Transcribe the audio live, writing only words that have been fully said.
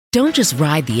Don't just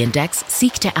ride the index,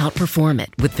 seek to outperform it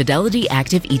with Fidelity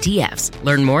Active ETFs.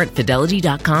 Learn more at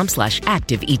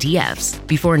fidelity.com/active ETFs.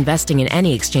 Before investing in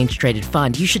any exchange-traded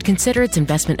fund, you should consider its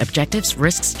investment objectives,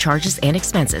 risks, charges, and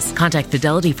expenses. Contact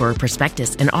Fidelity for a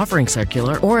prospectus, an offering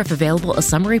circular, or if available, a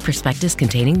summary prospectus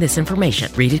containing this information.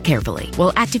 Read it carefully.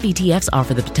 While active ETFs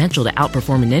offer the potential to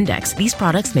outperform an index, these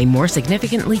products may more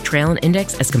significantly trail an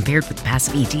index as compared with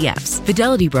passive ETFs.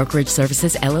 Fidelity Brokerage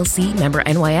Services, LLC, member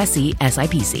NYSE,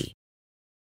 SIPC.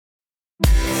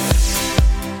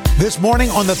 This morning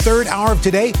on the third hour of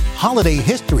Today, holiday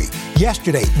history.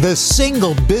 Yesterday, the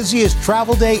single busiest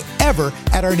travel day ever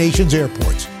at our nation's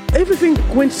airports. Everything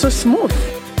went so smooth.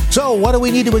 So what do we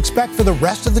need to expect for the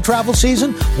rest of the travel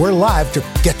season? We're live to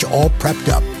get you all prepped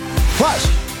up. Plus,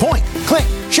 point, click,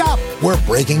 shop. We're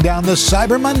breaking down the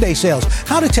Cyber Monday sales,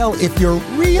 how to tell if you're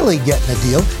really getting a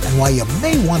deal, and why you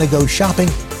may want to go shopping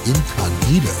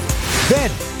incognito.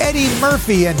 Then, Eddie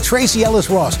Murphy and Tracy Ellis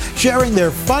Ross sharing their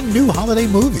fun new holiday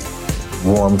movie.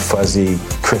 Warm, fuzzy,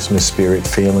 Christmas spirit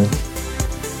feeling.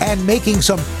 And making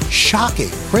some shocking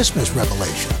Christmas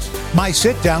revelations. My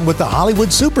sit-down with the Hollywood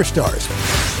superstars.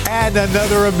 And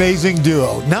another amazing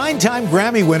duo. 9-time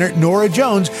Grammy winner Norah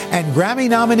Jones and Grammy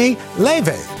nominee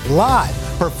Leve live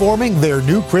performing their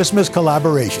new Christmas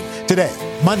collaboration. Today,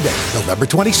 Monday, November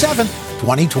 27th,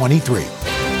 2023.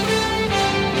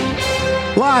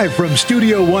 Live from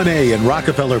Studio 1A in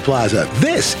Rockefeller Plaza,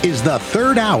 this is the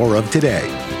third hour of Today.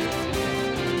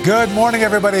 Good morning,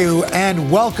 everybody,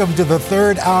 and welcome to the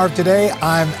third hour of Today.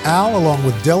 I'm Al, along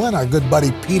with Dylan. Our good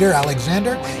buddy Peter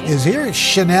Alexander is here.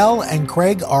 Chanel and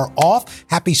Craig are off.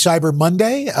 Happy Cyber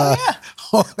Monday.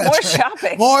 More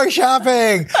shopping. More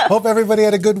shopping. Hope everybody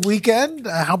had a good weekend.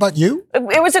 How about you?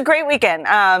 It was a great weekend.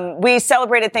 We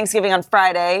celebrated Thanksgiving on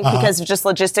Friday because of just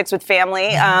logistics with family,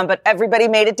 but everybody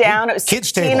made it down. It was kids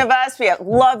 16 table. of us. We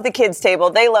love the kids table.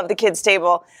 They love the kids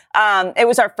table. It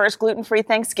was our first gluten-free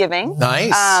Thanksgiving.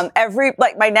 Nice.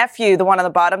 My nephew, the one on the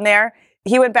bottom there,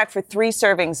 he went back for 3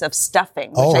 servings of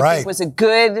stuffing, which I think was a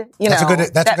good,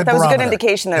 that was a good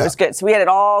indication that it was good. So we had it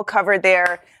all covered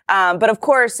there. But of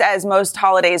course, as most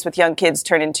holidays with young kids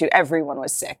turn into, everyone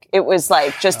was sick. It was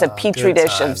like just a petri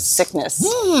dish of sickness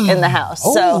in the house.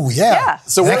 Oh, yeah.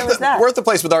 So we're at the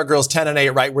place with our girls 10 and 8,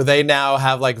 right, where they now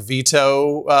have like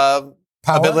veto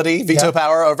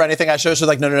power over anything I show. So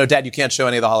like, no, Dad, you can't show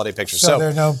any of the holiday pictures. So there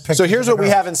are no pictures. So here's what we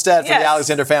have instead for the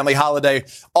Alexander family holiday.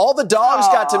 All the dogs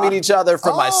got to meet each other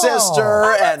from my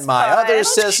sister and my other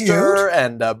sister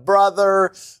and a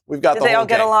brother. We've got Did they all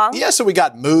get along? Yeah, so we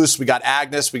got Moose, we got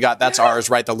Agnes, that's ours,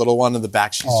 right? The little one in the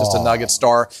back. She's just a nugget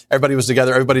star. Everybody was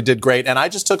together. Everybody did great. And I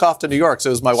just took off to New York, so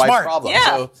it was my wife's problem. Yeah.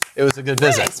 So it was a good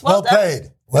visit. Nice. Well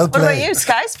played. Well What about you?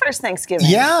 Sky's first Thanksgiving.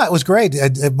 Yeah, it was great.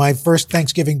 My first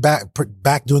Thanksgiving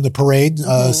back doing the parade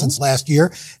since last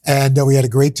year. And we had a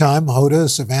great time. Hoda,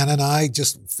 Savannah, and I,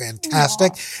 just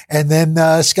fantastic. Aww. And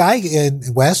then Sky and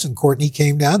Wes and Courtney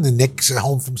came down. And Nick's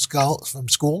home from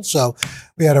school. So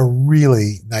we had a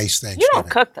really nice Thanksgiving. You don't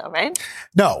cook, though, right?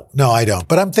 No, I don't.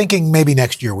 But I'm thinking maybe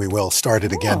next year we will start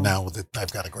it again now with it.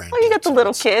 I've got a grandkid. Well, you got the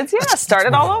little kids. Yeah, start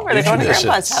it all over. They're going to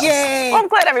Grandpa's house. Yay. Well, I'm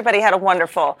glad everybody had a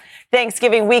wonderful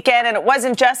Thanksgiving weekend. And it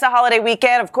wasn't just a holiday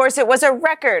weekend. Of course, it was a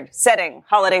record-setting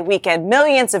holiday weekend.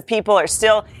 Millions of people are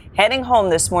still heading home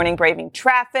this morning, braving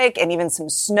traffic and even some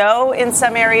snow in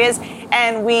some areas.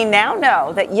 And we now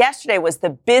know that yesterday was the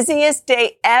busiest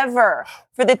day ever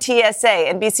for the TSA.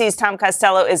 NBC's Tom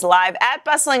Costello is live at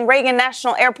bustling Reagan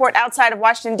National Airport outside of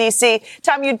Washington, D.C.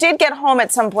 Tom, you did get home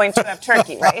at some point to have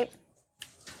turkey, right?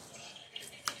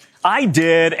 I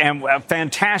did, and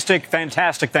fantastic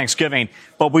Thanksgiving.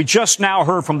 But we just now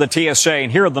heard from the TSA,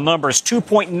 and here are the numbers.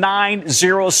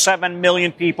 2.907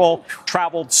 million people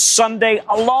traveled Sunday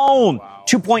alone.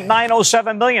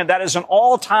 2.907 million. That is an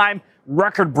all-time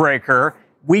record breaker.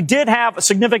 We did have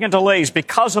significant delays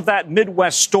because of that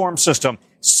Midwest storm system.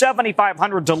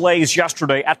 7,500 delays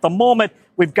yesterday. At the moment,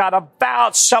 we've got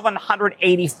about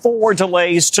 784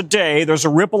 delays today. There's a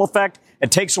ripple effect.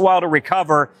 It takes a while to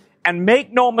recover. And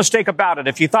make no mistake about it,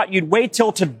 if you thought you'd wait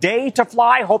till today to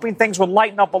fly, hoping things would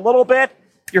lighten up a little bit,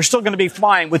 you're still going to be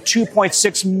flying with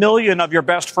 2.6 million of your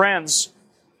best friends.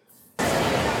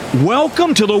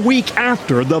 Welcome to the week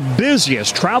after the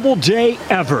busiest travel day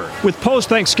ever, with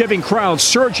post-Thanksgiving crowds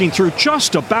surging through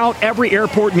just about every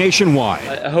airport nationwide.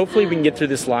 Hopefully we can get through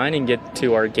this line and get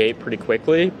to our gate pretty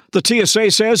quickly. The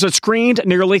TSA says it screened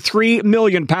nearly 3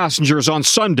 million passengers on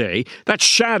Sunday. That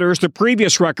shatters the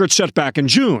previous record set back in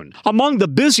June. Among the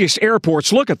busiest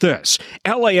airports, look at this.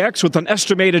 LAX with an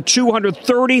estimated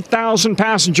 230,000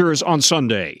 passengers on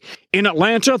Sunday. In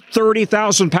Atlanta,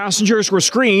 30,000 passengers were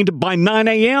screened by 9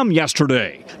 a.m.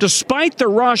 yesterday. Despite the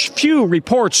rush, few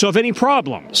reports of any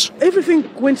problems.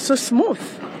 Everything went so smooth.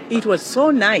 It was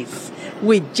so nice.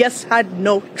 We just had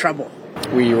no trouble.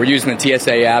 We were using the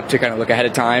TSA app to kind of look ahead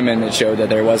of time, and it showed that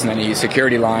there wasn't any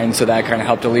security lines, so that kind of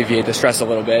helped alleviate the stress a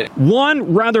little bit.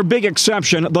 One rather big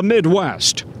exception, the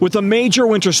Midwest, with a major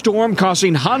winter storm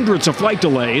causing hundreds of flight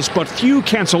delays, but few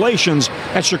cancellations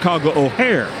at Chicago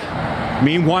O'Hare.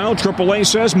 Meanwhile, AAA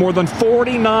says more than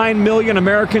 49 million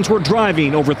Americans were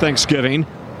driving over Thanksgiving.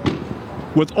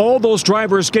 With all those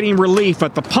drivers getting relief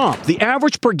at the pump, the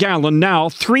average per gallon now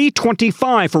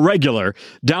 $3.25 for regular,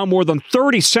 down more than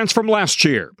 30 cents from last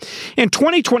year. In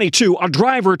 2022, a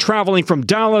driver traveling from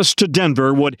Dallas to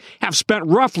Denver would have spent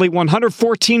roughly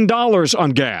 $114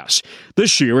 on gas.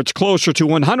 This year, it's closer to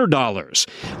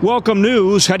 $100. Welcome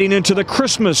news heading into the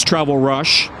Christmas travel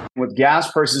rush. With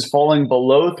gas prices falling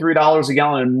below $3 a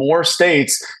gallon in more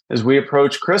states as we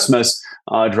approach Christmas,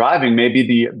 driving may be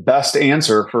the best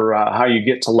answer for how you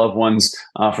get to loved ones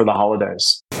for the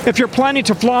holidays. If you're planning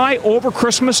to fly over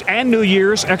Christmas and New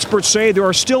Year's, experts say there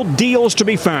are still deals to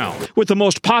be found, with the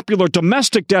most popular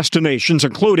domestic destinations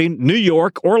including New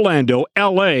York, Orlando,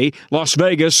 L.A., Las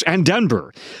Vegas, and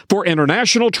Denver. For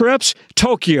international trips,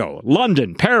 Tokyo,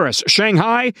 London, Paris,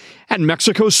 Shanghai, and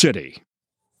Mexico City.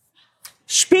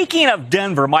 Speaking of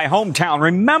Denver, my hometown,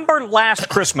 remember last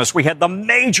Christmas we had the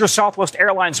major Southwest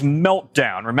Airlines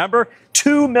meltdown, remember?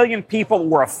 2 million people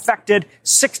were affected,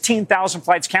 16,000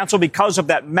 flights canceled because of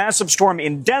that massive storm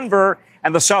in Denver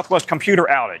and the Southwest computer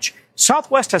outage.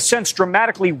 Southwest has since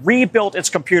dramatically rebuilt its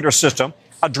computer system,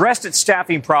 addressed its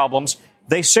staffing problems.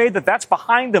 They say that that's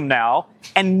behind them now.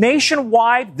 And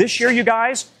nationwide this year, you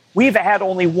guys, we've had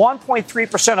only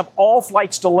 1.3% of all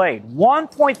flights delayed.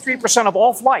 1.3% of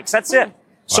all flights. That's it.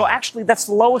 So actually, that's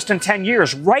the lowest in 10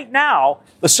 years. Right now,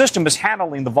 the system is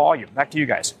handling the volume. Back to you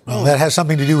guys. Well, that has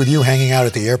something to do with you hanging out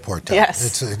at the airport, Tom.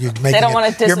 Yes. You're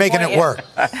making it work.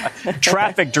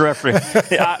 Traffic directory.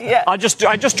 I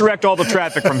just direct all the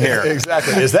traffic from here.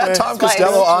 Exactly. Is that Tom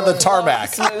Costello on the tarmac?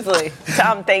 Smoothly.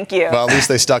 Tom, thank you. Well, at least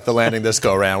they stuck the landing this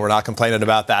go around. We're not complaining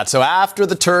about that. So after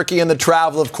the turkey and the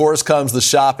travel, of course, comes the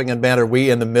shopping. And man, are we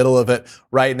in the middle of it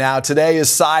right now. Today is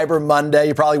Cyber Monday.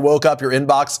 You probably woke up, your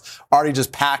inbox already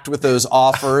just packed with those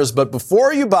offers. But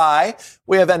before you buy,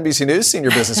 we have NBC News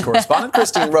senior business correspondent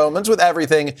Christine Romans with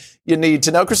everything you need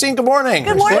to know. Christine, good morning.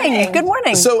 Good morning. Good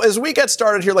morning. So as we get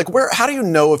started here, how do you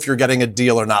know if you're getting a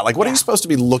deal or not? What are you supposed to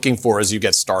be looking for as you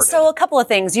get started? So a couple of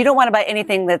things. You don't want to buy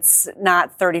anything that's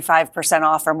not 35%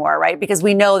 off or more, right? Because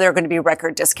we know there are going to be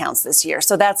record discounts this year.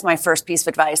 So that's my first piece of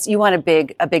advice. You want a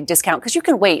big discount because you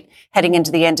can wait heading into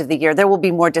the end of the year. There will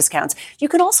be more discounts. You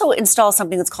can also install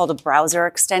something that's called a browser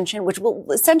extension, which will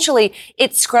essentially,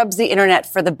 it scrubs the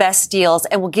internet for the best deals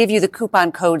and will give you the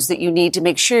coupon codes that you need to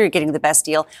make sure you're getting the best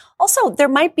deal. Also, there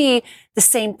might be the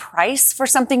same price for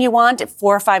something you want at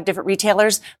 4 or 5 different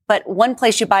retailers, but one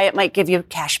place you buy it might give you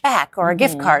cash back or a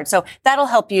gift card. So that'll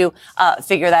help you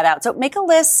figure that out. So make a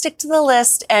list, stick to the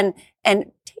list, and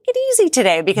take it easy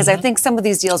today because I think some of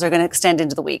these deals are going to extend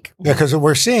into the week. Yeah, because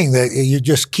we're seeing that you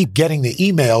just keep getting the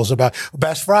emails about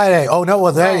Best Friday. Oh, no,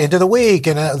 well, they're into the week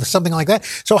and something like that.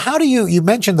 So how do you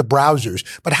mentioned the browsers,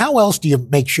 but how else do you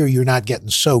make sure you're not getting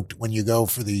soaked when you go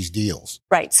for these deals?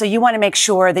 Right. So you want to make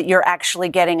sure that you're actually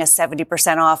getting a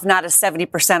 70% off, not a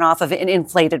 70% off of an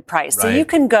inflated price. Right. So you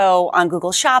can go on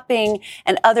Google Shopping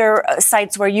and other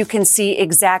sites where you can see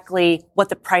exactly what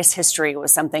the price history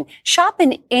was something. Shop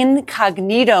in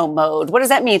incognito mode. What does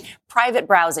that mean? Private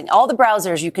browsing. All the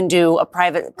browsers you can do a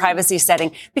privacy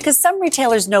setting because some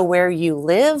retailers know where you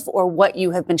live or what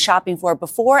you have been shopping for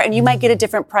before, and you might get a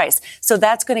different price. So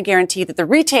that's going to guarantee that the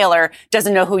retailer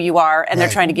doesn't know who you are and they're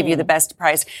trying to give you the best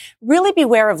price. Really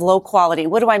beware of low quality.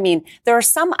 What do I mean? There are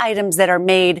some items that are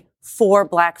made for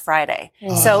Black Friday.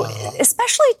 So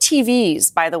especially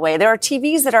TVs, by the way. There are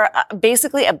TVs that are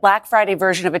basically a Black Friday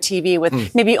version of a TV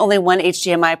with maybe only one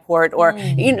HDMI port or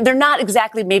they're not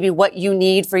exactly maybe what you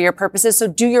need for your purposes. So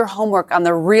do your homework on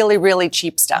the really, really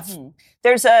cheap stuff.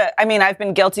 There's I've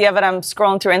been guilty of it. I'm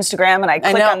scrolling through Instagram and I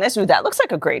click on this. Ooh, that looks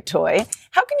like a great toy.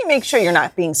 How can you make sure you're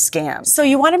not being scammed? So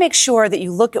you want to make sure that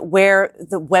you look at where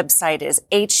the website is.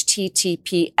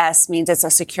 HTTPS means it's a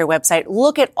secure website.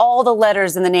 Look at all the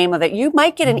letters in the name of it. You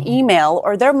might get an email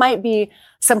or there might be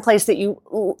some place that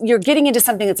you're getting into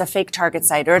something that's a fake Target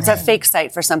site or it's a fake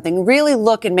site for something. Really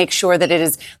look and make sure that it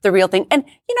is the real thing. And,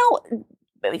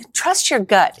 trust your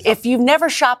gut. If you've never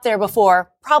shopped there before,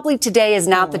 probably today is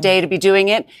not the day to be doing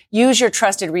it. Use your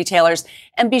trusted retailers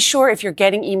and be sure if you're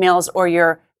getting emails or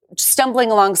you're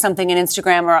stumbling along something in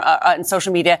Instagram or on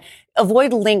social media,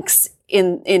 avoid links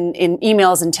in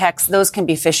emails and texts, those can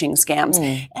be phishing scams.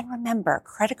 And remember,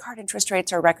 credit card interest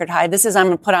rates are record high. This is, I'm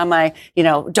going to put on my,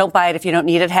 don't buy it if you don't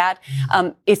need it hat.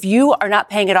 If you are not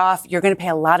paying it off, you're going to pay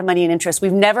a lot of money in interest.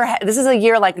 We've never had, this is a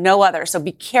year like no other. So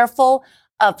be careful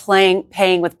of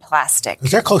paying with plastic.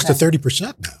 They're close to 30%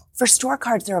 now. For store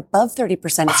cards, they're above 30%.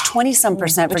 It's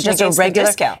 20-some% for just a regular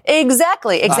discount.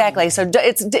 Exactly. So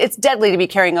it's deadly to be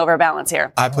carrying over a balance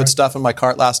here. I put stuff in my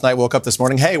cart last night, woke up this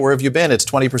morning. Hey, where have you been? It's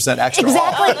 20% extra.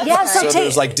 Exactly. Yeah. So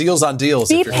there's like deals on deals.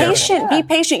 Be patient. Be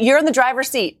patient. You're in the driver's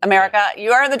seat, America.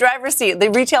 You are in the driver's seat.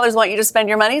 The retailers want you to spend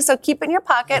your money, so keep it in your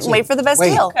pocket and wait for the best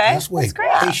deal. Okay. Just wait. That's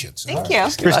great. Patience. Thank you.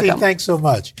 Christine, thanks so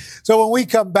much. So when we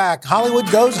come back,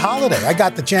 Hollywood Goes Holiday. I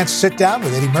got the chance to sit down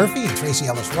with Eddie Murphy and Tracee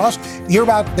Ellis Ross to hear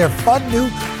about their fun new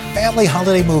family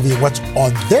holiday movie and what's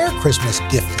on their Christmas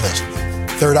gift list.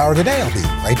 Third hour today. I'll be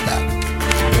right back.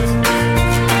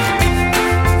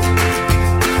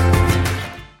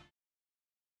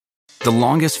 The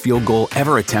longest field goal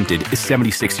ever attempted is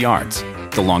 76 yards.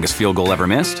 The longest field goal ever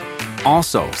missed?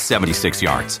 Also 76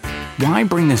 yards. Why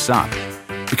bring this up?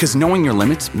 Because knowing your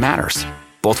limits matters,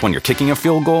 both when you're kicking a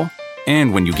field goal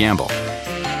and when you gamble.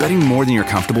 Betting more than you're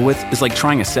comfortable with is like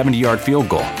trying a 70-yard field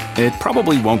goal. It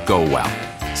probably won't go well.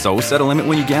 So set a limit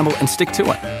when you gamble and stick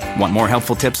to it. Want more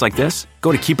helpful tips like this?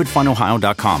 Go to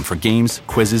keepitfunohio.com for games,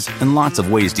 quizzes, and lots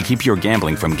of ways to keep your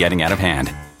gambling from getting out of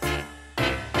hand.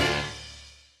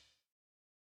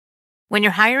 When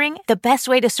you're hiring, the best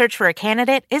way to search for a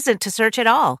candidate isn't to search at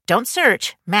all. Don't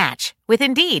search, match with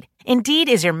Indeed. Indeed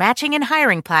is your matching and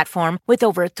hiring platform with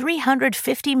over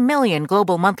 350 million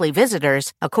global monthly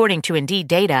visitors, according to Indeed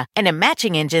data, and a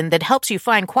matching engine that helps you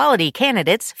find quality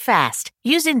candidates fast.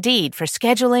 Use Indeed for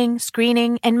scheduling,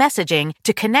 screening, and messaging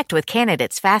to connect with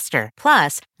candidates faster.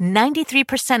 Plus,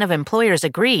 93% of employers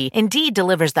agree Indeed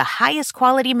delivers the highest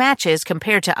quality matches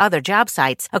compared to other job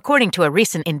sites, according to a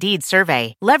recent Indeed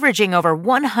survey. Leveraging over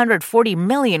 140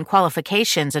 million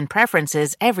qualifications and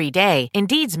preferences every day,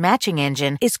 Indeed's matching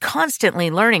engine is constantly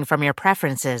learning from your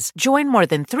preferences. Join more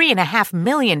than 3.5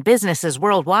 million businesses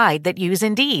worldwide that use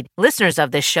Indeed. Listeners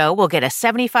of this show will get a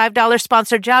 $75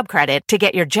 sponsored job credit to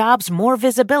get your jobs more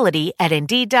visibility at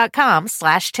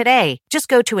Indeed.com/today. Just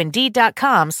go to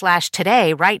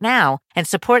Indeed.com/today right now and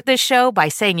support this show by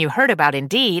saying you heard about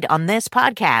Indeed on this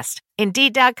podcast.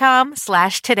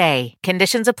 Indeed.com/today.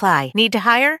 Conditions apply. Need to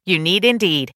hire? You need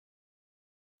Indeed.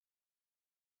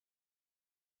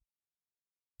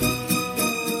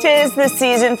 'Tis the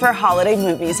season for holiday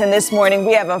movies, and this morning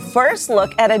we have a first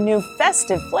look at a new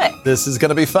festive flick. This is going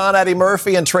to be fun. Eddie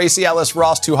Murphy and Tracee Ellis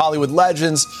Ross, two Hollywood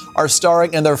legends, are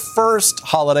starring in their first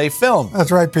holiday film. That's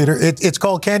right, Peter. It's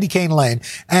called Candy Cane Lane.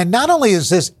 And not only is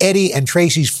this Eddie and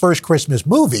Tracee's first Christmas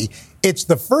movie, it's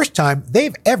the first time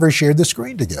they've ever shared the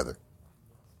screen together.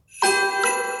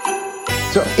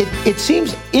 So it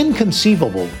seems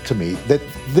inconceivable to me that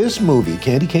this movie,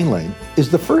 Candy Cane Lane, is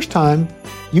the first time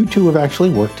you two have actually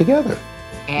worked together.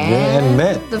 And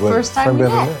met. The first time we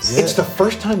met. Yeah. It's the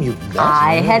first time you've met.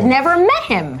 I had never met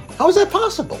him. How is that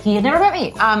possible? He had never met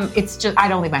me. It's just, I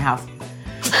don't leave my house.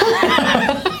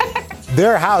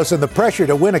 Their house and the pressure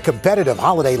to win a competitive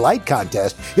holiday light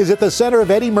contest is at the center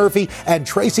of Eddie Murphy and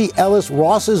Tracee Ellis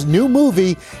Ross's new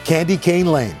movie, Candy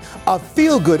Cane Lane, a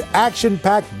feel-good,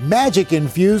 action-packed,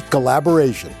 magic-infused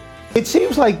collaboration. It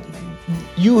seems like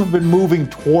you have been moving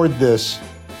toward this,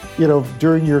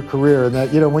 during your career, and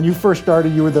that, when you first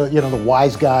started, you were the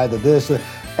wise guy,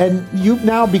 and you've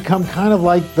now become kind of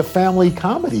like the family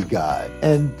comedy guy,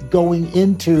 and going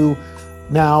into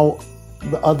now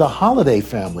the holiday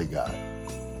family guy.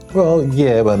 Well,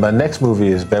 yeah, but my next movie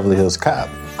is Beverly Hills Cop.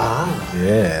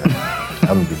 Yeah,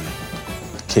 I'm gonna be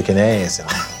kicking ass.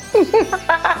 Ain't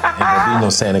gonna be no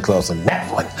Santa Claus in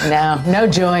that one. No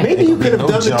joy. Maybe you could have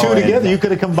done the two together. You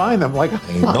could have combined them.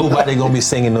 Ain't nobody gonna be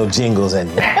singing no jingles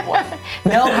in that one.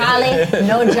 No holly,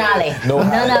 no jolly.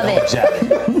 None of it.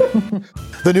 Jolly.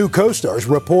 The new co-stars'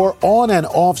 rapport on and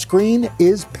off screen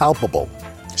is palpable.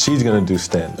 She's gonna do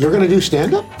stand-up. You're gonna do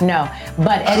stand-up? No,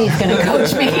 but Eddie's gonna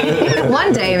coach me.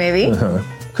 One day, maybe.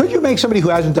 Could you make somebody who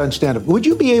hasn't done stand-up, would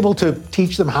you be able to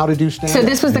teach them how to do stand-up? So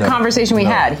this was the conversation we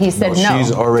had. He said no. She's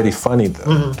already funny,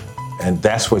 though. And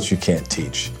that's what you can't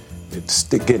teach. It's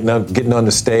getting on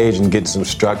the stage and getting some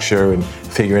structure and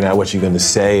figuring out what you're going to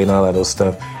say and all that other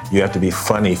stuff. You have to be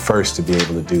funny first to be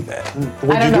able to do that.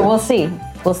 I don't know. We'll see.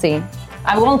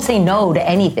 I won't say no to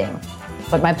anything.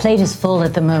 But my plate is full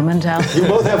at the moment. You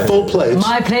both have full plates.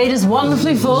 My plate is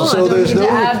wonderfully full. So there's no...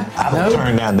 I don't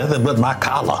turn down nothing but my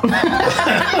collar.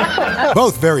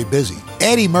 Both very busy.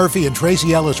 Eddie Murphy and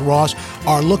Tracee Ellis Ross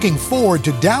are looking forward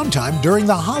to downtime during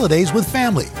the holidays with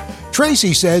family.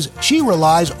 Tracy says she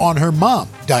relies on her mom,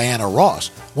 Diana Ross,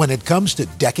 when it comes to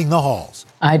decking the halls.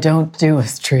 I don't do a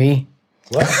tree.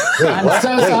 What? I'm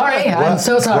so sorry. I'm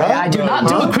so sorry. I do not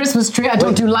do a Christmas tree. I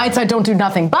don't do lights. I don't do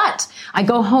nothing. But I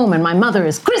go home and my mother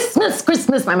is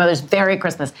Christmas. My mother's very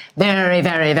Christmas. Very,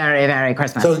 very, very, very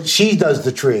Christmas. So she does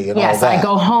the tree and all that. Yes, I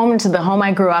go home to the home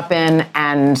I grew up in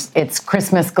and it's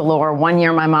Christmas galore. One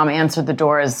year my mom answered the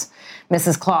door as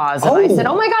Mrs. Claus. And I said,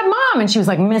 oh my God, Mom. And she was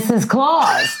like, Mrs.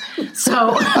 Claus.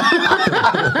 So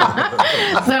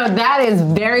that is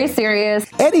very serious.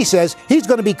 Eddie says he's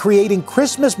going to be creating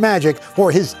Christmas magic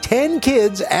for his 10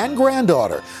 kids and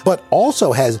granddaughter, but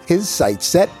also has his sights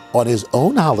set on his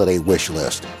own holiday wish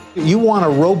list. You want a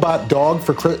robot dog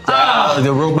for Christmas?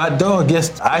 The robot dog,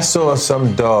 yes. I saw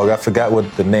some dog. I forgot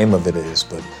what the name of it is,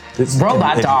 but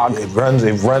robot dog. It runs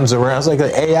around. It's like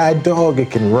an AI dog. It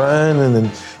can run and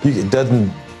then it doesn't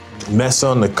mess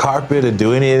on the carpet or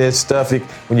do any of that stuff.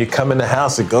 When you come in the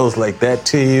house, it goes like that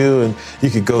to you, and you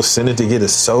could go send it to get a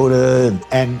soda.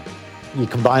 And you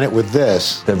combine it with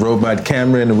this. The robot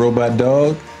camera and the robot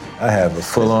dog. I have a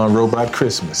full-on robot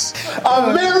Christmas.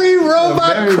 A merry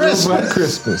robot Christmas. Robot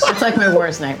Christmas. It's like my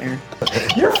worst nightmare.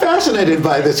 You're fascinated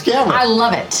by this camera. I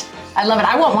love it.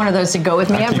 I want one of those to go with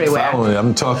me everywhere.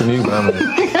 I'm talking to you, but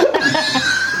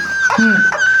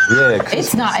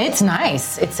It's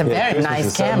nice. It's a very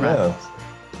nice camera.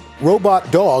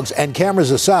 Robot dogs and cameras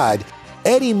aside,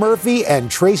 Eddie Murphy and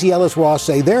Tracy Ellis Ross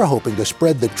say they're hoping to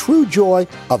spread the true joy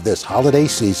of this holiday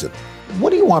season.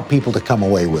 What do you want people to come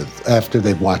away with after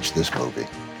they've watched this movie?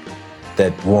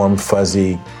 That warm,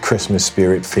 fuzzy Christmas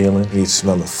spirit feeling. You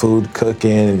smell the food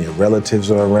cooking and your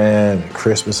relatives are around and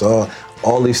Christmas,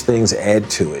 all these things add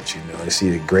to it, you know. You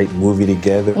see a great movie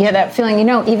together. Yeah, that feeling,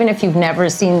 even if you've never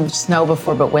seen snow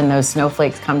before, but when those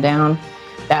snowflakes come down,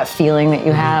 that feeling that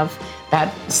you have,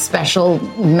 that special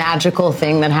magical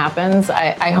thing that happens,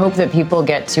 I hope that people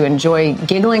get to enjoy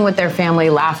giggling with their family,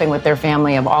 laughing with their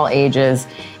family of all ages,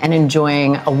 and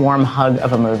enjoying a warm hug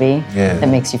of a movie that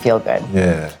makes you feel good.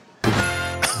 Yeah.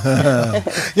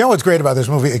 You know what's great about this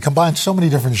movie? It combines so many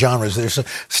different genres. There's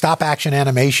stop action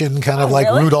animation, kind of like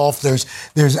really? Rudolph.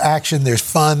 There's action, there's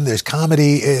fun, there's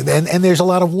comedy, and there's a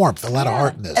lot of warmth, a lot of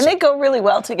heart in this. And they go really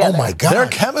well together. Oh my God. Their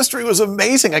chemistry was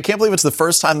amazing. I can't believe it's the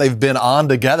first time they've been on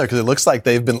together because it looks like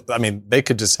they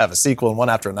could just have a sequel and one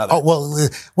after another. Oh, well,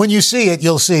 when you see it,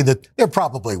 you'll see that there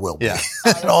probably will be. Yeah.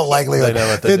 In all likelihood. They know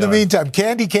what they're doing. The meantime,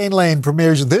 Candy Cane Lane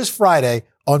premieres this Friday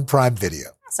on Prime Video.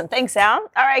 Awesome. Thanks, Al. All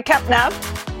right, coming up.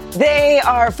 They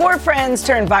are 4 friends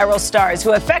turned viral stars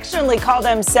who affectionately call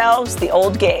themselves the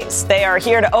Old Gays. They are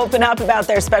here to open up about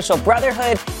their special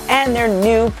brotherhood and their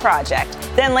new project.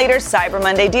 Then later, Cyber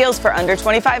Monday deals for under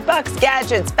 $25.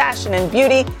 Gadgets, fashion, and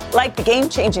beauty, like the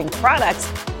game-changing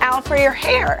products Al for your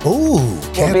hair. Ooh,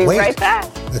 can't wait. We'll be right back.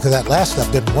 Because that last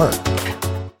stuff didn't work.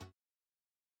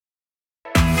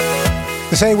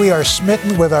 To say we are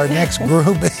smitten with our next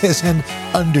group is an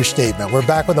understatement. We're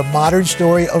back with a modern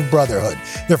story of brotherhood.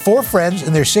 They're 4 friends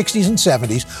in their 60s and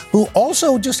 70s who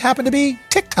also just happen to be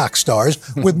TikTok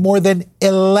stars with more than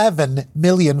 11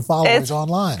 million followers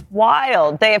online.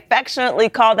 Wild. They affectionately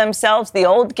call themselves the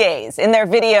Old Gays. In their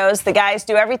videos, the guys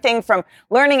do everything from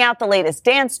learning out the latest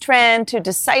dance trend to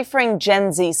deciphering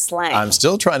Gen Z slang. I'm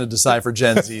still trying to decipher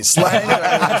Gen Z slang.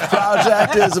 This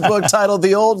project is a book titled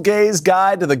The Old Gays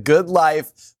Guide to the Good Life.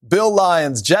 Bill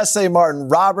Lyons, Jesse Martin,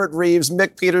 Robert Reeves,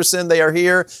 Mick Peterson, they are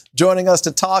here joining us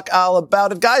to talk all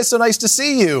about it. Guys, so nice to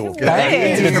see you.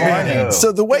 Good morning.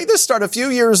 So the way this started, a few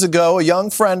years ago, a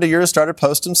young friend of yours started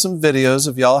posting some videos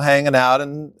of y'all hanging out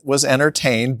and was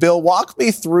entertained. Bill, walk me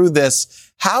through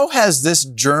this. How has this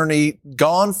journey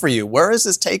gone for you? Where has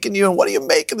this taken you, and what do you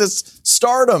make of this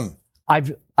stardom?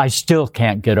 I still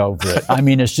can't get over it. I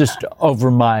mean, it's just over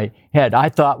my head. I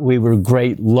thought we were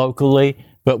great locally,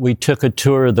 but we took a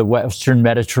tour of the Western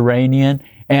Mediterranean,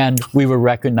 and we were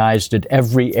recognized at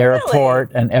every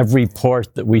airport and every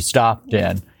port that we stopped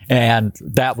in. And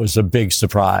that was a big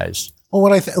surprise. Well,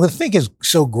 what I think is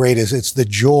so great is it's the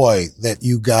joy that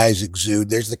you guys exude.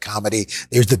 There's the comedy,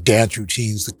 there's the dance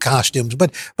routines, the costumes.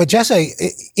 But Jesse,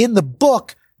 in the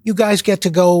book, you guys get to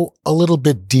go a little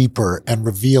bit deeper and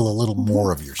reveal a little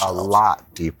more of yourselves. A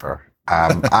lot deeper.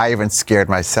 I even scared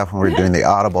myself when we were doing the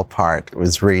Audible part,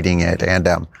 was reading it, and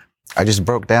I just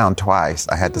broke down twice.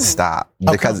 I had to stop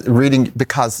because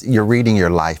you're reading your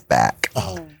life back,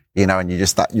 you know, and you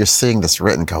just thought you're seeing this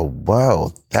written, go,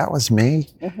 whoa, that was me.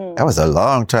 That was a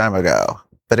long time ago,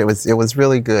 but it was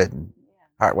really good,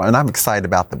 and I'm excited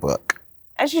about the book.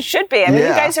 As you should be. I mean, you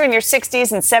guys are in your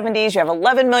 60s and 70s. You have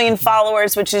 11 million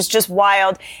followers, which is just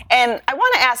wild. And I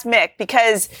want to ask Mick,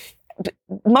 because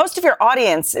most of your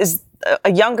audience is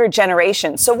a younger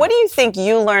generation. So what do you think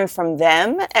you learned from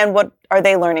them, and what are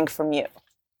they learning from you?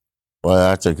 Well,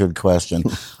 that's a good question.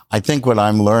 I think what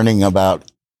I'm learning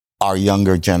about our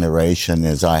younger generation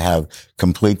is I have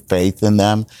complete faith in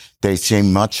them. They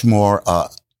seem much more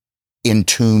in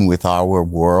tune with our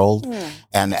world.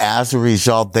 And as a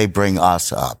result, they bring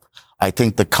us up. I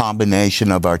think the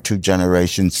combination of our two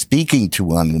generations speaking to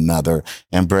one another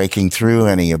and breaking through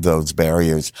any of those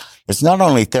barriers is not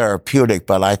only therapeutic,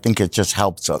 but I think it just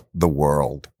helps the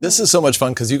world. This is so much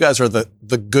fun because you guys are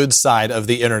the good side of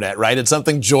the internet, right? It's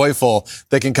something joyful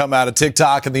that can come out of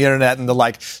TikTok and the internet and the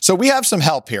like. So we have some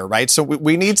help here, right? So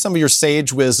we need some of your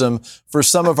sage wisdom for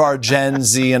some of our Gen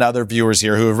Z and other viewers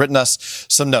here who have written us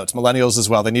some notes, millennials as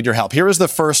well. They need your help. Here is the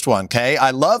first one, okay? I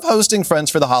love hosting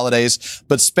friends for the holidays,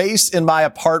 but space in my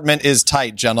apartment is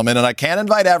tight, gentlemen, and I can't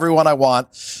invite everyone I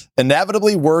want.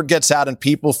 Inevitably, word gets out and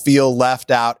people feel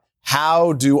left out.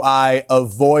 How do I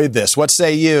avoid this? What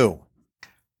say you?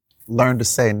 Learn to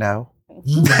say no.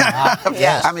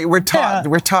 I mean, we're taught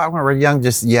when we're young,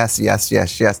 just yes.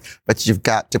 But you've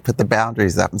got to put the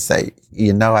boundaries up and say,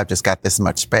 I've just got this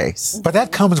much space. But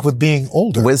that comes with being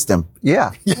older. Wisdom.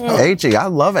 Yeah. Aging. I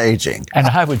love aging. And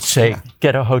I would say,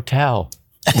 get a hotel.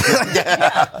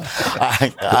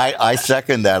 I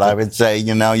second that. I would say,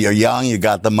 you're young, you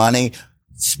got the money,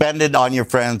 spend it on your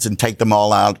friends and take them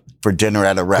all out for dinner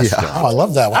at a restaurant. Oh, I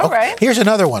love that one. All right. Here's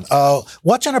another one.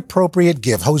 What's an appropriate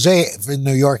gift? Jose in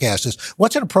New York asked us,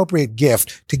 what's an appropriate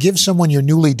gift to give someone you're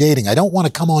newly dating? I don't want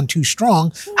to come on too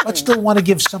strong, but still want to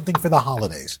give something for the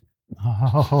holidays.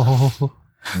 Oh.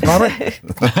 Robert?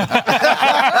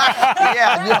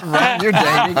 Yeah, you're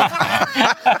dating.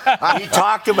 We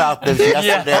talked about this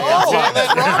yesterday.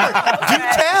 Robert, do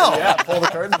tell. Yeah, pull the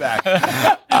curtain back.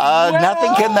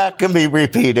 Nothing that can be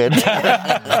repeated.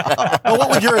 Well, what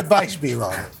would your advice be,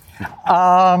 Robert?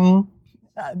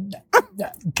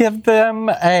 Give them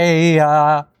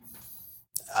a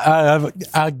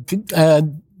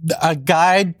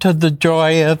guide to the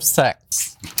joy of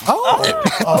sex.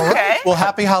 Okay. Well,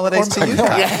 happy holidays to you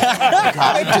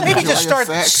guys. Maybe just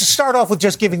start off with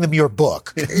just giving them your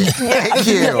book. Thank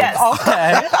you. Yes.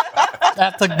 Okay.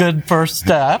 That's a good first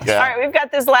step. All right, we've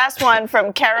got this last one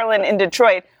from Carolyn in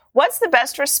Detroit. What's the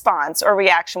best response or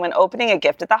reaction when opening a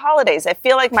gift at the holidays? I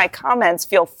feel like my comments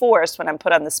feel forced when I'm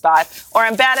put on the spot, or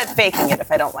I'm bad at faking it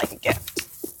if I don't like a gift.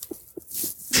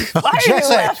 Why are you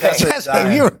laughing?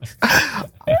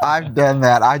 I've done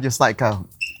that. I just go,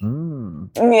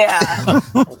 Yeah.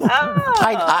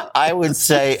 I would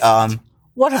say,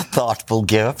 what a thoughtful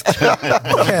gift. That's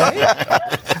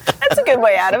a good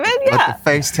way out of it, But the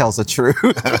face tells the truth.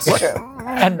 It's true.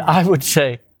 And I would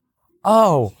say,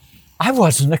 I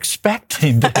wasn't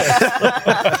expecting this.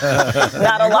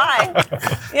 Not a lie.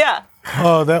 Yeah.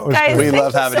 Oh, that was guys, we thank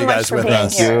love you having so you much guys for with being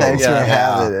us. here. Thanks for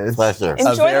having us. Pleasure.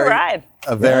 Enjoy the ride.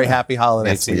 A very happy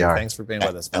holiday to you. are. Thanks for being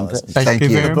with us, fellas. Thank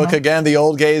you. The book again, The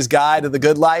Old Gay's Guide to the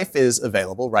Good Life, is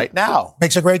available right now.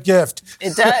 Makes a great gift.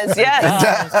 It does,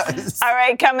 yes. All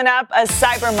right, coming up, a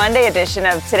Cyber Monday edition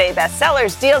of Today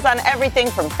Bestsellers. Deals on everything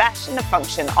from fashion to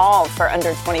function, all for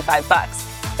under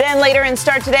 $25. Then later in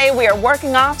Start Today, we are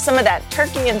working off some of that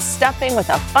turkey and stuffing with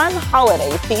a fun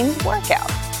holiday-themed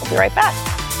workout. We'll be right back.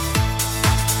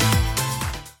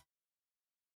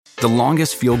 The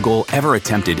longest field goal ever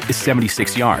attempted is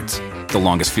 76 yards. The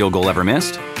longest field goal ever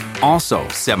missed? Also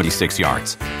 76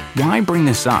 yards. Why bring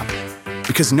this up?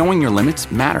 Because knowing your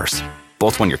limits matters,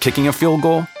 both when you're kicking a field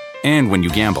goal and when you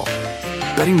gamble.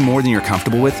 Betting more than you're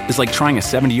comfortable with is like trying a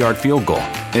 70-yard field goal.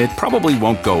 It probably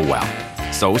won't go well.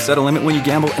 So set a limit when you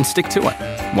gamble and stick to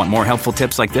it. Want more helpful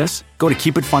tips like this? Go to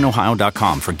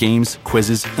keepitfunohio.com for games,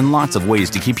 quizzes, and lots of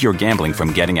ways to keep your gambling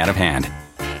from getting out of hand.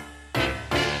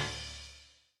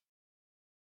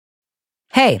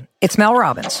 Hey, it's Mel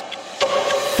Robbins.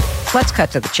 Let's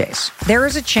cut to the chase. There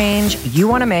is a change you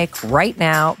want to make right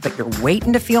now, but you're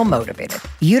waiting to feel motivated.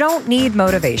 You don't need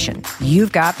motivation.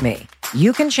 You've got me.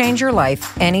 You can change your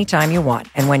life anytime you want.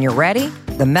 And when you're ready,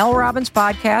 the Mel Robbins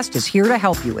Podcast is here to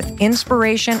help you with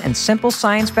inspiration and simple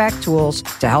science-backed tools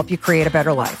to help you create a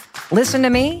better life. Listen to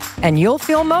me, and you'll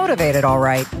feel motivated, all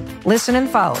right. Listen and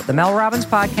follow the Mel Robbins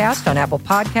Podcast on Apple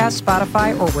Podcasts,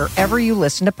 Spotify, or wherever you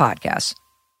listen to podcasts.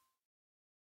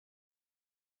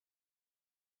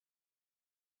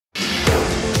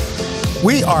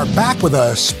 We are back with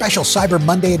a special Cyber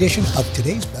Monday edition of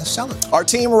Today's Bestseller. Our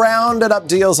team rounded up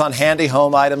deals on handy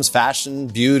home items, fashion,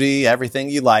 beauty, everything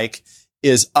you like,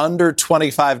 is under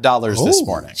 $25 this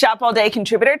morning. Shop All Day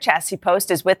contributor Chassie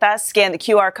Post is with us. Scan the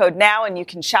QR code now and you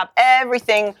can shop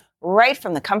everything right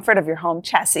from the comfort of your home.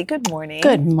 Chassie, good morning.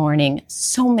 Good morning.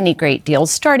 So many great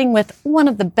deals, starting with one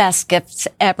of the best gifts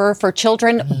ever for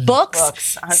children,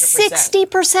 books. 100%.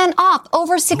 60% off,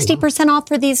 over 60% off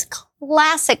for these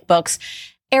classic books.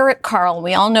 Eric Carle,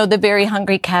 we all know the Very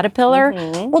Hungry Caterpillar.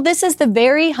 Well, this is the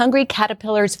Very Hungry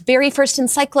Caterpillar's very first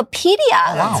encyclopedia.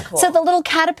 Wow. So the little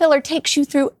caterpillar takes you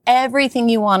through everything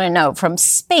you want to know from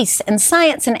space and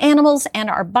science and animals and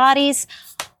our bodies.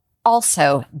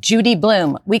 Also, Judy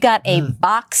Blume, we got a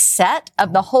box set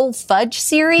of the whole Fudge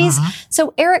series.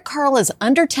 So Eric Carle is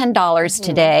under $10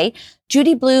 today.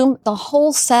 Judy Blume, the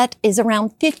whole set is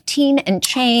around 15 and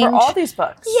change. For all these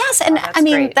books. Yes, and I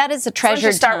mean, great. that is a treasured So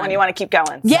you start time. when you want to keep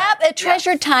going. Yep, a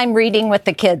treasured time reading with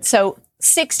the kids. So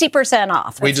 60%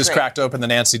 off. We just cracked open the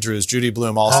Nancy Drews. Judy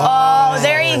Blume also. Oh,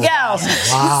 there you go.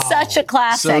 Wow. Such a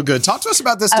classic. So good. Talk to us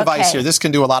about this device Okay. here. This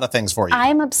can do a lot of things for you.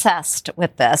 I'm obsessed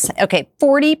with this. Okay,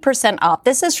 40% off.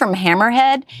 This is from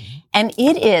Hammerhead. And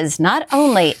it is not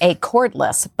only a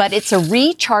cordless, but it's a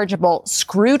rechargeable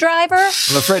screwdriver.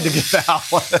 I'm afraid to give out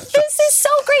one. This is so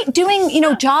great. Doing,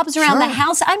 jobs around the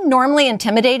house. I'm normally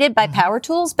intimidated by power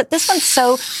tools, but this one's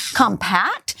so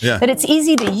compact that it's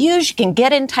easy to use. You can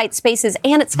get in tight spaces,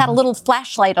 and it's got a little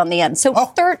flashlight on the end. So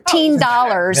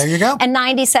 $13 There you go. and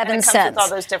 97 And it comes cents. with all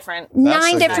those different...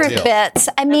 9 different bits.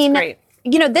 I mean, great.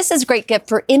 this is a great gift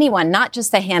for anyone, not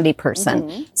just the handy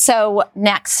person. So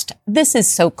next, this is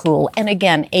so cool. And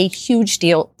again, a huge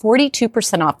deal,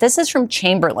 42% off. This is from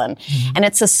Chamberlain, and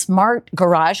it's a smart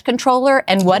garage controller.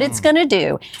 And what it's going to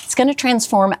do, it's going to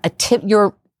transform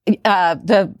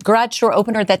the garage door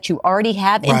opener that you already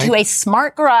have into a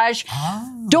smart garage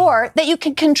door that you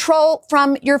can control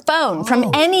from your phone,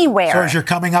 from anywhere. So as you're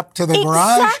coming up to the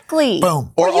garage, Exactly.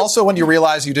 boom. Or also when you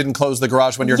realize you didn't close the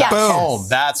garage when you're Yes. not home.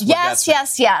 That's what gets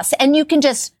you. Yes. And you can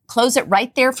just close it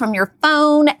right there from your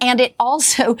phone. And it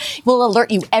also will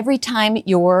alert you every time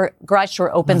your garage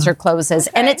door opens or closes.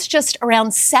 And it's just around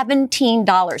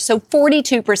 $17. So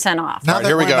 42% off. Now All right,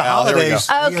 here we go, Al. Here we go.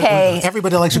 Okay.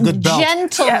 Everybody likes a good belt.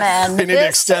 Gentlemen. We need to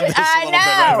extend this a little bit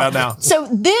right about now. So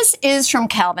this is from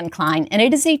Calvin Klein, and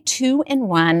it is a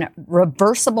 2-in-1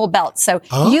 reversible belt. So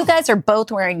you guys are both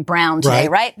wearing brown today,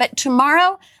 right? But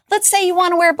tomorrow, let's say you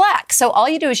want to wear black. So all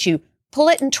you do is you pull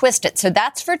it and twist it. So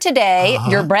that's for today,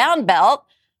 your brown belt.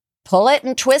 Pull it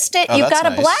and twist it. Oh, You've that's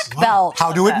got a nice. black belt.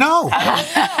 How do it know?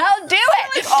 I'll do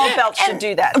it. All belts should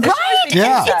do that. Right?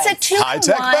 Yeah. It's a 2-in-1.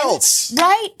 High-tech belts.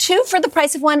 Right. 2 for the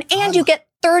price of 1. And you get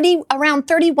around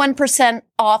 31%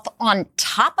 off on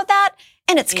top of that.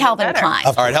 And it's Calvin better. Klein.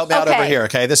 All right, help me out over here,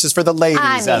 okay? This is for the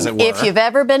ladies, as it were. If you've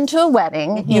ever been to a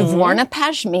wedding, you've worn a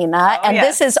pashmina, and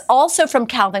this is also from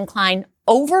Calvin Klein,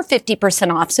 over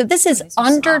 50% off. So this is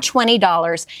under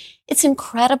 $20. It's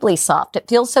incredibly soft. It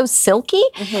feels so silky.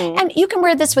 And you can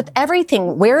wear this with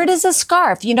everything. Wear it as a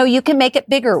scarf. You can make it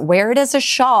bigger. Wear it as a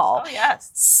shawl. Oh, yes.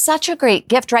 Such a great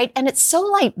gift, right? And it's so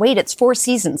lightweight. It's 4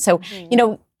 seasons. So,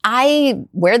 I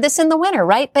wear this in the winter,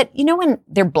 right? But when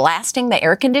they're blasting the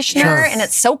air conditioner and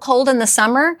it's so cold in the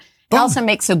summer, it also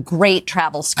makes a great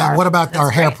travel scarf. And what about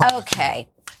our hair products? Okay.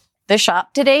 The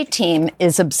Shop Today team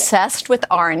is obsessed with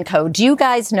R&Co. Do you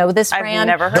guys know this brand?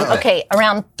 I've never heard of it. Okay,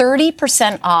 around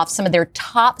 30% off some of their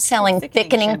top-selling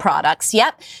thickening products.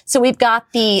 Yep. So we've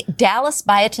got the Dallas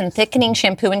Biotin Thickening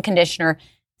Shampoo and Conditioner.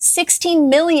 16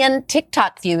 million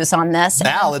TikTok views on this.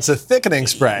 Al, it's a thickening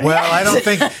spray. Well, I don't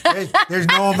think there's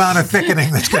no amount of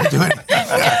thickening that's going to do anything.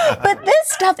 But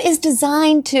this stuff is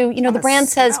designed to, the brand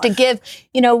says to give,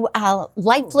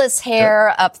 lifeless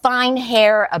hair, fine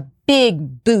hair, a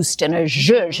big boost and a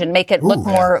zhuzh and make it look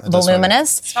more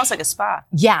voluminous. It smells like a spa.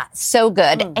 Yeah, so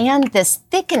good. And this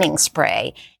thickening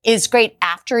spray is great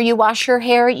after you wash your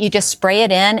hair. You just spray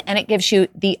it in and it gives you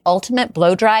the ultimate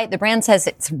blow dry. The brand says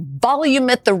it's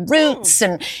volume at the roots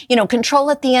and,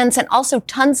 control at the ends and also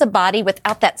tons of body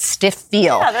without that stiff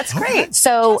feel. Yeah, that's great.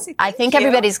 So Chassie, I think you.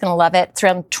 everybody's going to love it. It's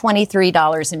around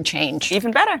 $23 and change.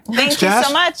 Even better. Thank you Jazz.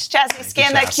 so much, Chassie.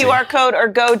 Scan that QR code or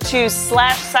go to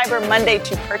 /Cyber Monday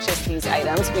to purchase these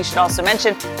items. We should also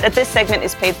mention that this segment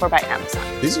is paid for by Amazon.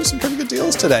 These are some pretty good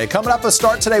deals today. Coming up, a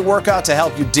Start Today workout to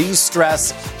help you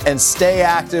de-stress and stay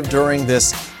active during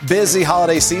this busy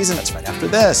holiday season. That's right after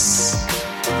this.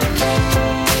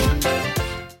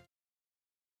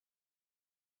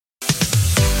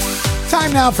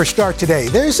 Time now for Start Today.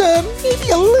 There's maybe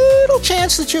a little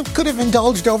chance that you could have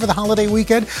indulged over the holiday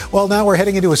weekend. Well, now we're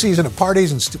heading into a season of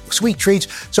parties and sweet treats.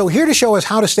 So here to show us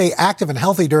how to stay active and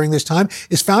healthy during this time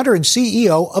is founder and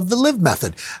CEO of the Live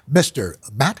Method, Mr.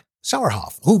 Matt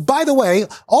Sauerhoff, who, by the way,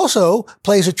 also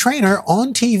plays a trainer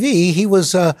on TV. He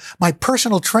was my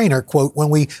personal trainer, quote, when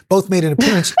we both made an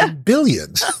appearance in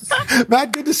Billions.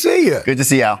 Matt, good to see you. Good to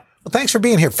see you, Al. Well, thanks for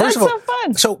being here. First of all, so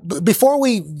fun. So before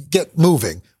we get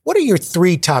moving, what are your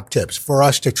 3 top tips for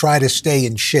us to try to stay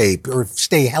in shape or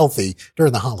stay healthy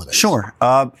during the holidays? Sure.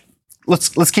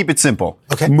 Let's keep it simple.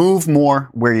 Okay. Move more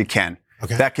where you can.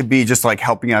 Okay. That could be just like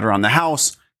helping out around the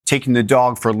house, taking the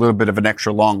dog for a little bit of an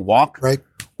extra long walk. Right.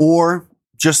 Or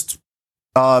just,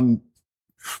 get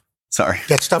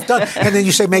stuff done. And then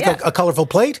you say make a colorful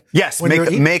plate? Yes, when you're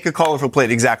eating? make a colorful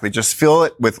plate. Exactly. Just fill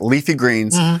it with leafy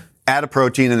greens, add a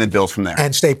protein, and then build from there.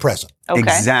 And stay present. Okay.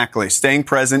 Exactly. Staying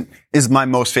present is my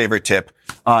most favorite tip.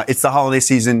 It's the holiday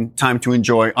season, time to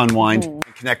enjoy, unwind, and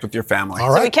connect with your family. All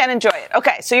So right. we can enjoy it.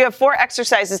 Okay, so you have 4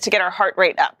 exercises to get our heart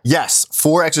rate up. Yes,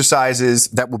 4 exercises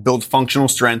that will build functional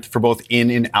strength for both in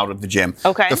and out of the gym.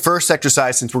 Okay. The first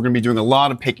exercise, since we're going to be doing a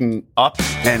lot of picking up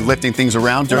and lifting things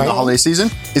around during the holiday season,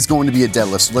 is going to be a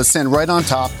deadlift. So let's stand right on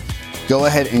top. Go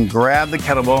ahead and grab the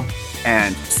kettlebell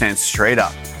and stand straight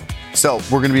up. So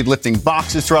we're going to be lifting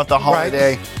boxes throughout the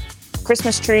holiday.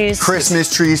 Christmas trees.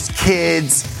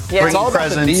 Kids. Yeah. It's all about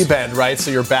presents. the knee bend, right?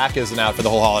 So your back isn't out for the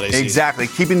whole holiday season. Exactly.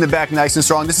 Keeping the back nice and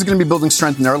strong. This is going to be building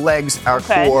strength in our legs, our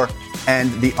core,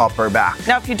 and the upper back.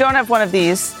 Now, if you don't have one of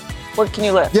these, what can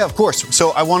you lift? Yeah, of course.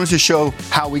 So I wanted to show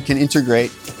how we can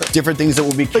integrate different things that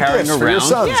we'll be carrying gifts for your around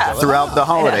sons. Yeah. throughout the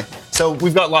holiday. So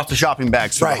we've got lots of shopping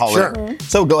bags for the holiday.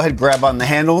 So go ahead, grab on the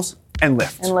handles and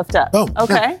lift. And lift up. Boom.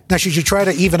 Okay. Now, should you try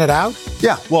to even it out?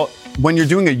 Yeah. Well, when you're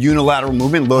doing a unilateral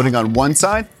movement, loading on one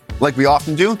side, like we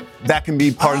often do, that can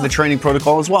be part of the training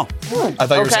protocol as well. I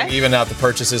thought you were saying even out the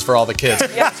purchases for all the kids.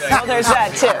 Yeah, well, there's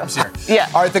that too. Yeah.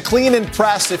 All right, the clean and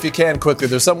press, if you can, quickly.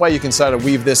 There's some way you can sort of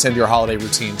weave this into your holiday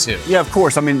routine, too. Yeah, of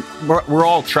course. I mean, we're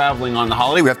all traveling on the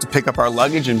holiday. We have to pick up our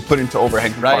luggage and put into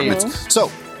overhead compartments.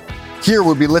 So here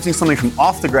we'll be lifting something from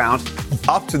off the ground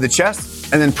up to the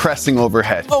chest and then pressing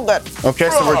overhead. Oh, good. Okay,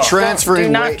 so we're transferring Do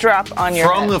not weight drop on your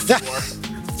from head. the floor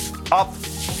up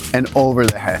and over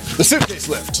the head. The suitcase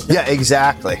lift. Yeah,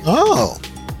 exactly. Oh.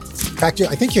 In fact,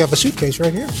 I think you have a suitcase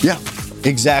right here. Yeah,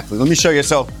 exactly. Let me show you.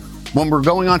 So when we're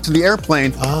going onto the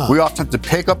airplane, we often have to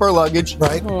pick up our luggage,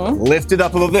 lift it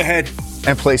up above the head,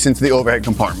 and place into the overhead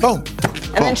compartment. Boom.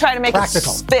 And then try to make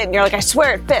Practical. it fit. And you're like, I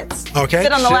swear it fits. Okay.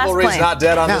 Fit on the last Chivalry's plane. not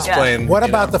dead on Now, this plane. what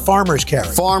about the farmer's carry?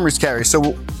 Farmer's carry.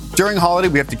 So during holiday,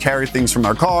 we have to carry things from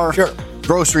our car,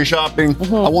 grocery shopping.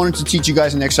 I wanted to teach you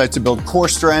guys an exercise to build core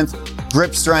strength,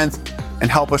 grip strength, and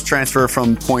help us transfer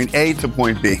from point A to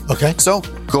point B. Okay. So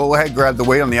go ahead, grab the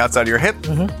weight on the outside of your hip,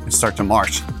 and start to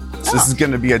march. So this is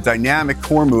going to be a dynamic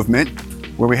core movement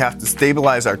where we have to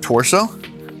stabilize our torso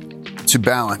to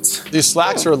balance. These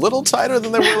slacks are a little tighter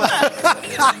than they were last.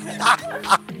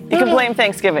 You can blame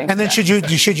Thanksgiving. And then should you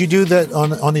do that on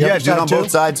the other Yeah, side do it on too?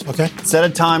 both sides. Okay. Set a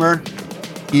timer,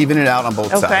 even it out on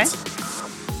both sides.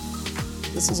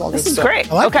 This is all This good is stuff. great.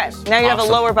 like Okay, now you have a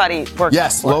Awesome. lower body workout.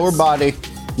 Yes, for us. lower body.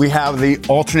 We have the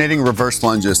alternating reverse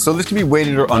lunges. So this can be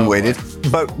weighted or unweighted,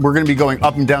 but we're going to be going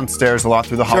up and down stairs a lot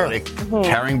through the holiday,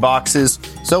 carrying boxes.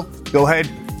 So go ahead,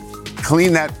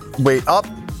 clean that weight up,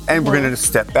 and we're going to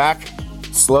step back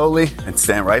slowly and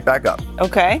stand right back up.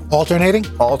 Okay. Alternating?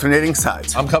 Alternating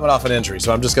sides. I'm coming off an injury,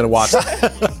 so I'm just going to watch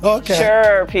it. Okay.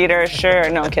 Sure, Peter. Sure.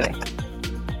 No, I'm kidding.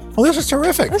 Well, this is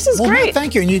terrific. This is Man, great.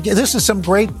 thank you. And this is some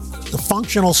great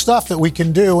functional stuff that we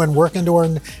can do and work into our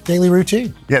daily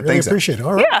routine. Yeah, really thanks. appreciate it.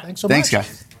 All right. Yeah. Thanks so Thanks, much.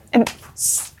 guys. And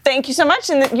thank you so much.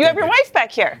 And you have your wife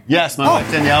back here. Yes, my wife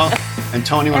Danielle and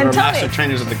Tony, one And of our Tony. master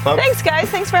trainers at the club. Thanks, guys.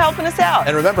 Thanks for helping us out.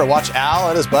 And remember, watch Al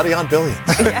and his buddy on Billions.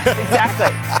 Yeah,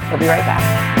 exactly. We'll be right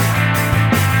back.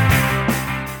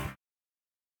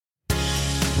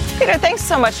 Peter, thanks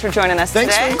so much for joining us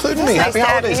Thanks today. for including It's me. nice Happy to have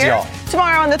holidays, you here. y'all.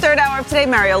 Tomorrow on the third hour of Today,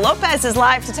 Mario Lopez is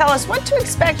live to tell us what to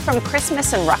expect from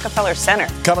Christmas in Rockefeller Center.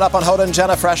 Coming up on Hoda and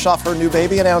Jenna, fresh off her new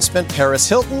baby announcement, Paris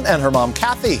Hilton and her mom,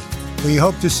 Kathy. We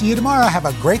hope to see you tomorrow. Have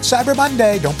a great Cyber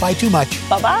Monday. Don't buy too much.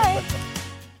 Bye-bye.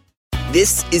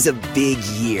 This is a big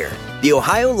year. The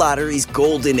Ohio Lottery's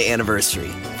golden anniversary.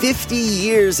 50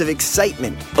 years of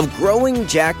excitement, of growing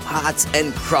jackpots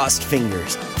and crossed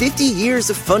fingers. 50 years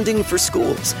of funding for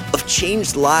schools, of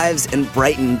changed lives and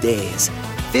brightened days.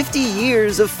 50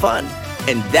 years of fun,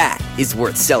 and that is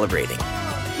worth celebrating.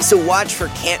 So watch for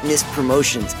can't-miss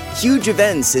promotions, huge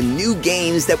events, and new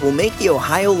games that will make the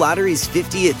Ohio Lottery's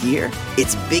 50th year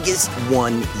its biggest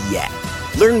one yet.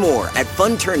 Learn more at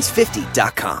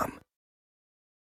funturns50.com.